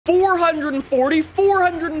440,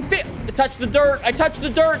 450. I touched the dirt. I touched the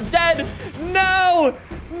dirt. Dead. No.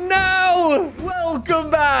 No! Welcome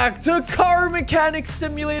back to Car Mechanics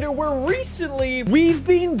Simulator, where recently we've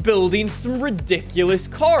been building some ridiculous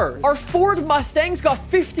cars. Our Ford Mustang's got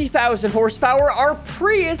 50,000 horsepower. Our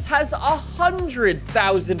Prius has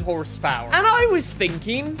 100,000 horsepower. And I was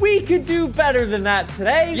thinking we could do better than that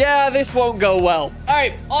today. Yeah, this won't go well. All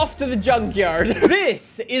right, off to the junkyard.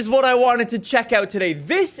 This is what I wanted to check out today.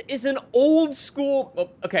 This is an old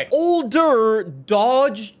school, older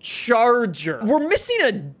Dodge Charger. We're missing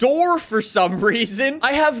a door for some reason.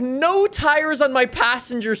 I have no tires on my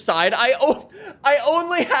passenger side. I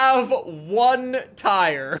only have one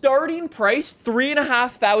tire. Starting price,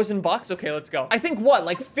 $3,500. Okay, let's go. I think what,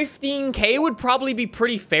 like 15K would probably be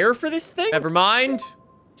pretty fair for this thing? Never mind.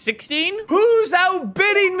 16? Who's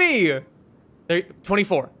outbidding me?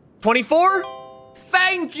 24. 24?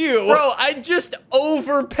 Thank you. Bro, I just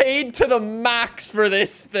overpaid to the max for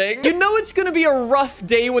this thing. You know it's gonna be a rough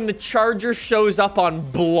day when the Charger shows up on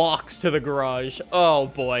blocks to the garage. Oh,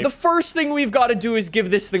 boy. The first thing we've got to do is give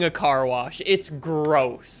this thing a car wash. It's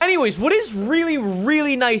gross. Anyways, what is really,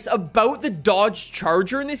 really nice about the Dodge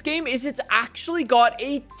Charger in this game is it's actually got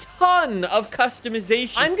a ton of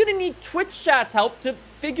customization. I'm gonna need Twitch chat's help to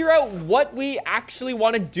figure out what we actually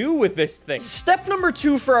want to do with this thing. Step number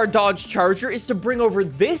 2 for our Dodge Charger is to bring over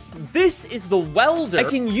this. This is the welder. I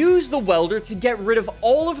can use the welder to get rid of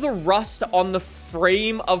all of the rust on the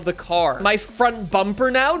frame of the car. My front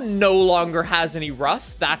bumper now no longer has any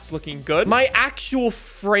rust. That's looking good. My actual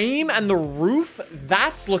frame and the roof,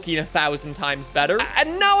 that's looking 1,000 times better.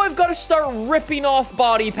 And now I've got to start ripping off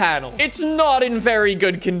body panels. It's not in very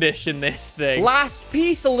good condition, this thing. Last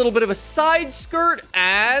piece, a little bit of a side skirt,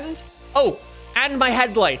 and my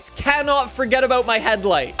headlights. Cannot forget about my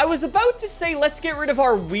headlights. I was about to say, let's get rid of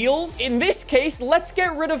our wheels. In this case, let's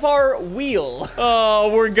get rid of our wheel.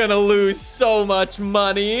 Oh, we're gonna lose so much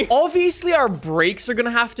money. Obviously, our brakes are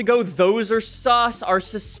gonna have to go. Those are sus. Our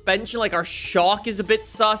suspension, like our shock, is a bit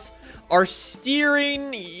sus. Our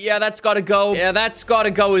steering, yeah, that's got to go. Yeah, that's got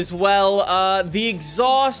to go as well. The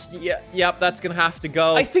exhaust, yep, that's going to have to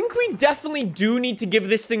go. I think we definitely do need to give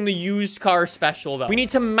this thing the used car special, though. We need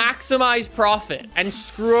to maximize profit and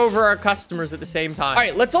screw over our customers at the same time. All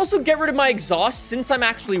right, let's also get rid of my exhaust since I'm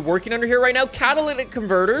actually working under here right now. Catalytic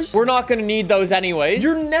converters, we're not going to need those anyways.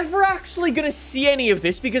 You're never actually going to see any of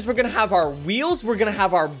this because we're going to have our wheels, we're going to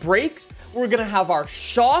have our brakes, we're gonna have our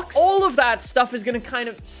shocks. All of that stuff is gonna kind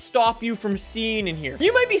of stop you from seeing in here.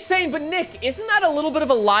 You might be saying, but Nick, isn't that a little bit of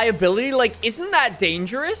a liability? Like, isn't that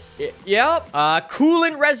dangerous? Yep.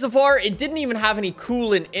 Coolant reservoir. It didn't even have any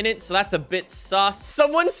coolant in it, so that's a bit sus.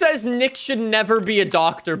 Someone says Nick should never be a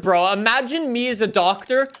doctor, bro. Imagine me as a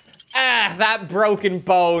doctor. That broken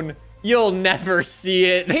bone. You'll never see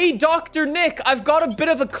it. Hey, Dr. Nick, I've got a bit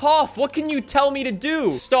of a cough. What can you tell me to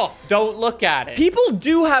do? Stop. Don't look at it. People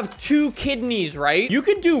do have 2 kidneys, right? You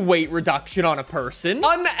could do weight reduction on a person.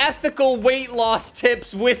 Unethical weight loss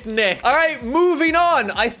tips with Nick. All right, moving on.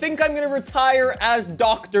 I think I'm going to retire as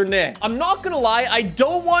Dr. Nick. I'm not going to lie. I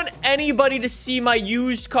don't want anybody to see my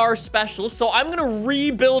used car special, so I'm going to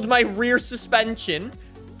rebuild my rear suspension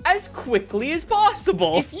as quickly as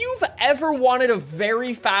possible. If you've ever wanted a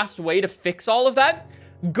very fast way to fix all of that,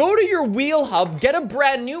 go to your wheel hub, get a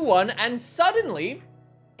brand new one, and suddenly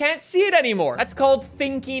can't see it anymore. That's called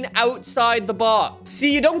thinking outside the box.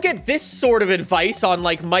 See, you don't get this sort of advice on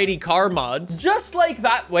like Mighty Car Mods. Just like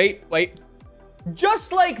that, wait.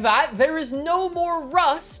 Just like that, there is no more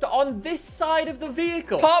rust on this side of the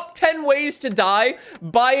vehicle. Top 10 ways to die: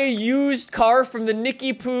 buy a used car from the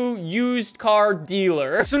Nicky Poo used car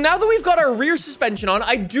dealer. So now that we've got our rear suspension on,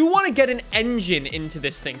 I do want to get an engine into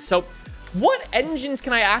this thing. So what engines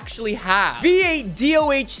can I actually have? V8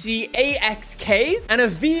 DOHC AXK and a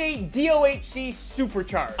V8 DOHC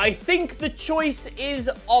supercharged. I think the choice is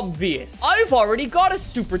obvious. I've already got a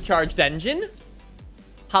supercharged engine.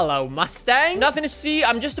 Hello, Mustang. Nothing to see.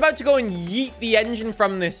 I'm just about to go and yeet the engine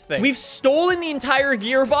from this thing. We've stolen the entire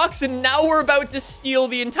gearbox, and now we're about to steal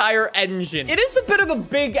the entire engine. It is a bit of a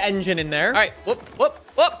big engine in there. All right, whoop.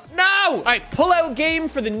 No! All right, pull-out game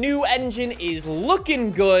for the new engine is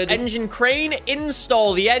looking good. Engine crane,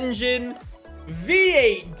 install the engine.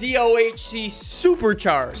 V8 DOHC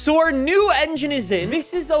supercharged. So our new engine is in.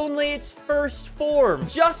 This is only its first form.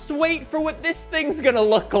 Just wait for what this thing's gonna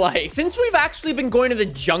look like. Since we've actually been going to the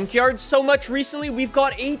junkyard so much recently, we've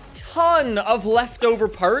got a ton of leftover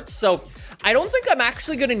parts. So I don't think I'm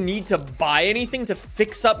actually going to need to buy anything to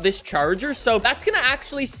fix up this Charger. So that's going to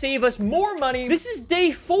actually save us more money. This is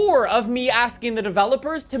day 4 of me asking the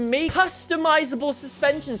developers to make customizable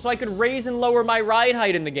suspension so I could raise and lower my ride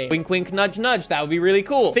height in the game. Wink, wink, nudge, nudge. That would be really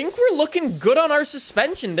cool. Think we're looking good on our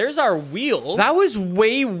suspension. There's our wheel. That was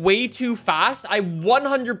way too fast. I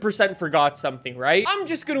 100% forgot something, right? I'm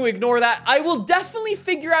just going to ignore that. I will definitely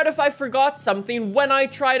figure out if I forgot something when I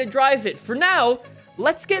try to drive it. For now,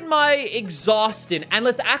 let's get my exhaust in, and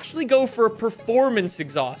let's actually go for a performance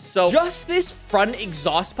exhaust. So just this front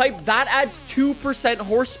exhaust pipe, that adds 2%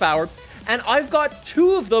 horsepower, and I've got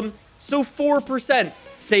 2 of them, so 4%.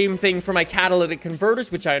 Same thing for my catalytic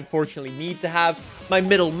converters, which I unfortunately need to have. My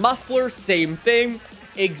middle muffler, same thing.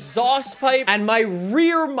 Exhaust pipe, and my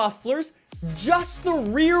rear mufflers, just the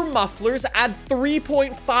rear mufflers add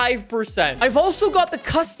 3.5%. I've also got the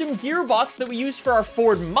custom gearbox that we use for our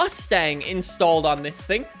Ford Mustang installed on this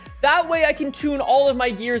thing. That way I can tune all of my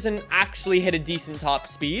gears and actually hit a decent top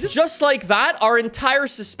speed. Just like that, our entire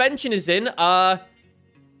suspension is in.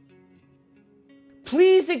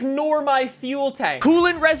 Please ignore my fuel tank.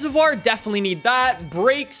 Coolant reservoir, definitely need that.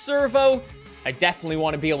 Brake servo, I definitely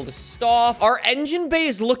want to be able to stop. Our engine bay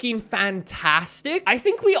is looking fantastic. I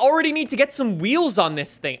think we already need to get some wheels on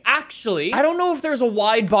this thing. Actually, I don't know if there's a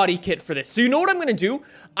wide body kit for this. So you know what I'm going to do?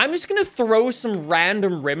 I'm just going to throw some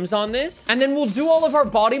random rims on this, and then we'll do all of our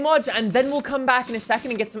body mods, and then we'll come back in a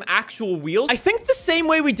second and get some actual wheels. I think the same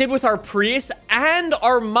way we did with our Prius and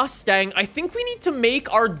our Mustang, I think we need to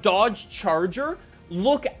make our Dodge Charger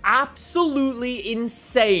look absolutely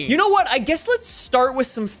insane. You know what? I guess let's start with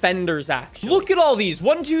some fenders, actually. Look at all these.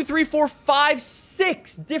 1, 2, 3, 4, 5,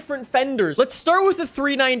 6 different fenders. Let's start with the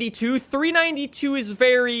 392. 392 is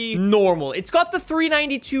very normal. It's got the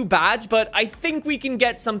 392 badge, but I think we can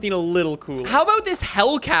get something a little cool. How about this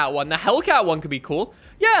Hellcat one? The Hellcat one could be cool.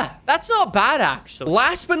 Yeah, that's not bad, actually.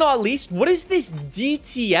 Last but not least, what is this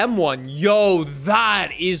DTM one? Yo,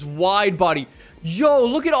 that is wide body. Yo,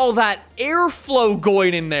 look at all that airflow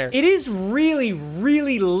going in there. It is really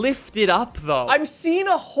lifted up, though. I'm seeing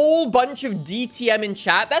a whole bunch of DTM in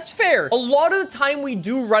chat. That's fair. A lot of the time, we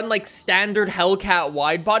do run, like, standard Hellcat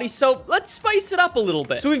wide body, so let's spice it up a little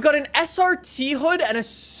bit. So we've got an SRT hood and a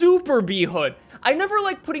Super B hood. I never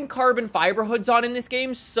like putting carbon fiber hoods on in this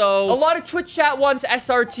game, so a lot of Twitch chat wants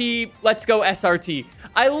SRT. Let's go SRT.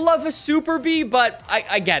 I love a Super B, but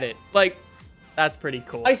I get it. Like, that's pretty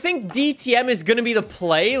cool. I think DTM is gonna be the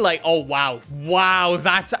play. Like, oh, wow. Wow,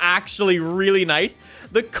 that's actually really nice.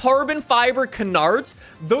 The carbon fiber canards,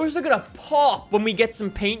 those are gonna pop when we get some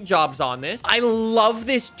paint jobs on this. I love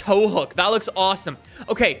this tow hook. That looks awesome.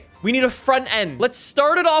 Okay, we need a front end. Let's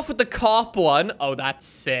start it off with the cop one. Oh, that's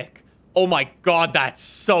sick. Oh my god, that's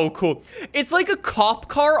so cool. It's like a cop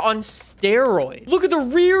car on steroids. Look at the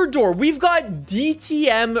rear door. We've got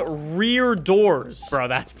DTM rear doors. Bro,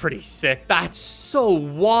 that's pretty sick. That's so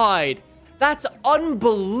wide. That's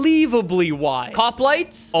unbelievably wide. Cop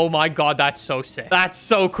lights. Oh my god, that's so sick. That's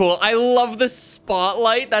so cool. I love the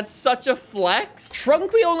spotlight. That's such a flex.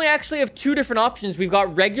 Trunk, we only actually have 2 different options. We've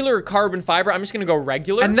got regular or carbon fiber. I'm just gonna go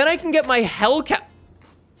regular. And then I can get my Hellcat.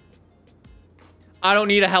 I don't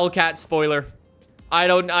need a Hellcat spoiler. I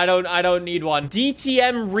don't need one.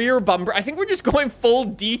 DTM rear bumper. I think we're just going full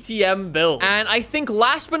DTM build. And I think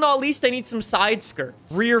last but not least, I need some side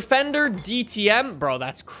skirts. Rear fender, DTM. Bro,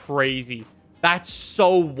 that's crazy. That's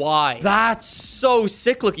so wide. That's so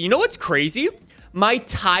sick looking. You know what's crazy? My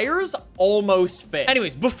tires almost fit.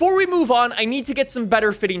 Anyways, before we move on, I need to get some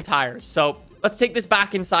better fitting tires. So let's take this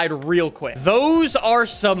back inside real quick. Those are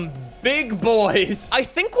some big boys. I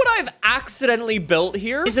think what I've accidentally built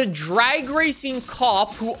here is a drag racing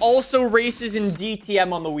cop who also races in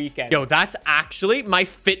DTM on the weekend. Yo, that's actually, my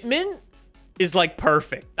fitment is like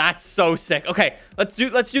perfect. That's so sick. Okay, let's do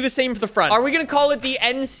the same for the front. Are we gonna call it the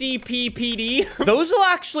NCPPD? Those will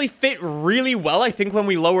actually fit really well, I think, when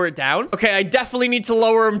we lower it down. Okay, I definitely need to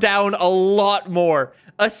lower them down a lot more.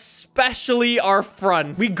 Especially our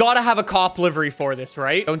front. We gotta have a cop livery for this,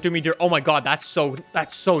 right? Don't do me dirt. Oh my god, that's so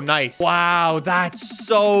nice. Wow, that's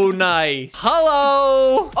so nice.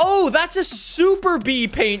 Hello. Oh, that's a Super B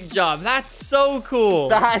paint job. That's so cool.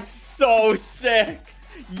 That's so sick.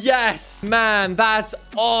 Yes, man, that's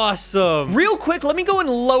awesome. Real quick, let me go and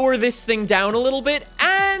lower this thing down a little bit,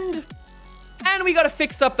 and we gotta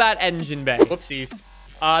fix up that engine bay. Whoopsies.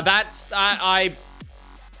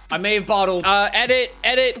 I may have bottled. Edit.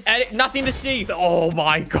 Nothing to see. Oh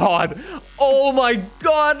my God. Oh my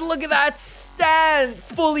God. Look at that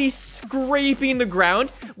stance. Fully scraping the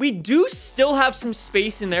ground. We do still have some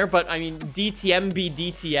space in there, but I mean, DTM be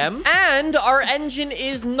DTM. And our engine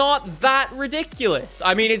is not that ridiculous.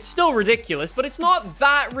 I mean, it's still ridiculous, but it's not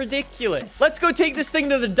that ridiculous. Let's go take this thing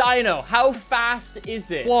to the dyno. How fast is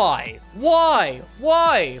it? Why?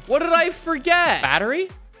 What did I forget? Battery?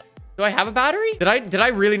 Do I have a battery? Did I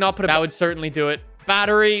really not put a... That would certainly do it.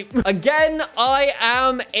 Battery. Again, I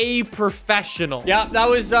am a professional. Yeah, that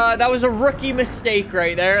was a rookie mistake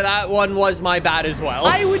right there. That one was my bad as well.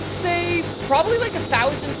 I would say probably like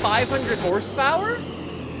 1,500 horsepower.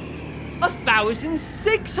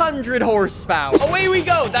 1,600 horsepower. Away we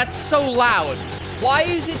go. That's so loud. Why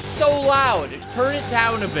is it so loud? Turn it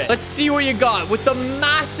down a bit. Let's see what you got. With the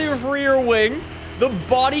massive rear wing, the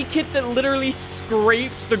body kit that literally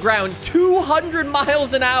scrapes the ground, 200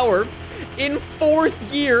 miles an hour in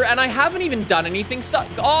 4th gear, and I haven't even done anything.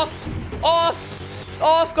 Off,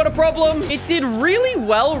 got a problem. It did really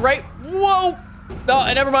well, right? Whoa.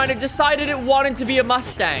 No, never mind. It decided it wanted to be a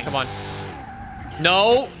Mustang. Come on.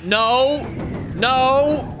 No.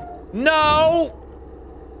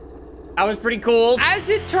 That was pretty cool. As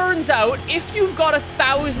it turns out, if you've got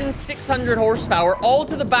 1,600 horsepower all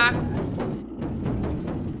to the back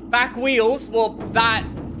wheels, well, that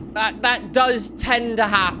does tend to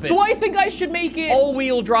happen. So I think I should make it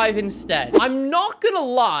all-wheel drive instead. I'm not gonna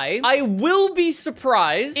lie, I will be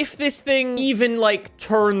surprised if this thing even, like,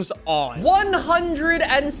 turns on.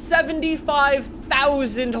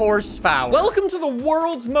 175,000 horsepower. Welcome to the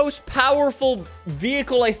world's most powerful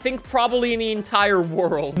vehicle, I think, probably in the entire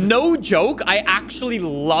world. No joke, I actually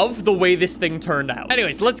love the way this thing turned out.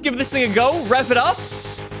 Anyways, let's give this thing a go. Rev it up.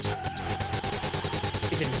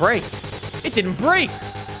 It didn't break. It didn't break.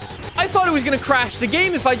 I thought it was gonna crash the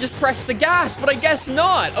game if I just pressed the gas, but I guess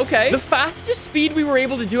not. Okay. The fastest speed we were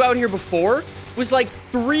able to do out here before was like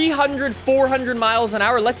 300, 400 miles an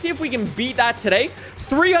hour. Let's see if we can beat that today.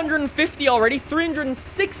 350 already,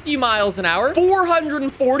 360 miles an hour,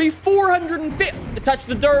 440, 450. I touched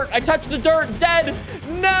the dirt, dead.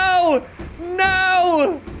 No.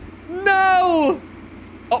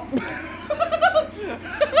 Oh.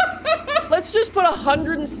 Let's just put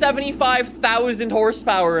 175,000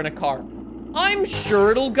 horsepower in a car. I'm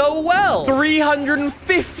sure it'll go well.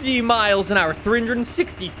 350 miles an hour,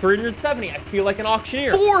 360, 370. I feel like an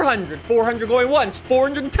auctioneer. 400 going once,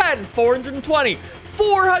 410, 420,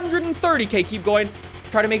 430. Okay, keep going.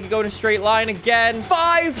 Try to make it go in a straight line again.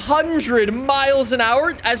 500 miles an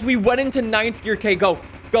hour as we went into 9th gear. Okay, go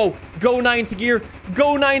 9th gear.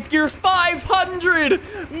 Go 9th gear. 500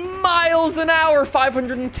 miles an hour.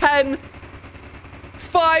 510.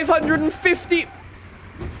 550.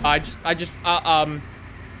 I just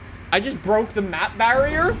broke the map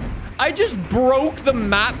barrier. I just broke the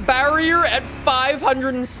map barrier at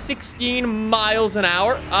 516 miles an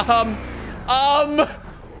hour.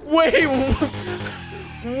 Wait.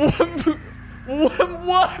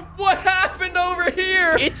 What happened over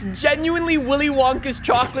here? It's genuinely Willy Wonka's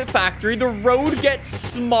chocolate factory. The road gets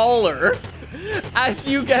smaller as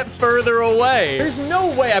you get further away. There's no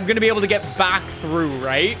way I'm gonna be able to get back through,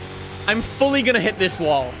 right? I'm fully gonna hit this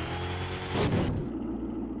wall.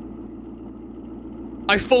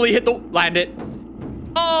 I fully hit the... Land it.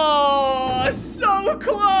 Oh, so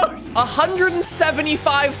close.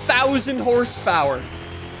 175,000 horsepower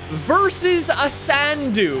versus a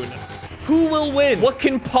sand dune. Who will win? What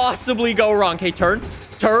can possibly go wrong? Okay, turn,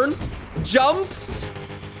 jump.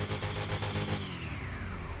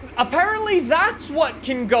 Apparently, that's what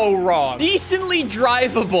can go wrong. Decently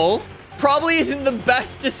drivable probably isn't the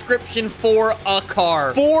best description for a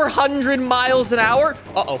car. 400 miles an hour.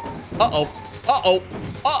 Uh-oh.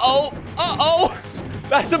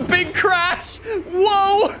 That's a big crash.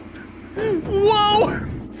 Whoa.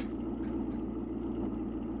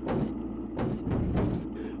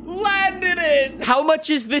 Landed it. How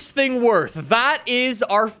much is this thing worth? That is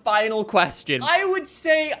our final question. I would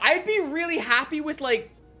say I'd be really happy with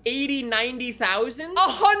like 80, 90,000.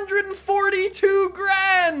 142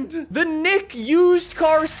 grand. The Nick used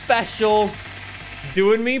car special.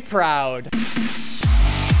 Doing me proud.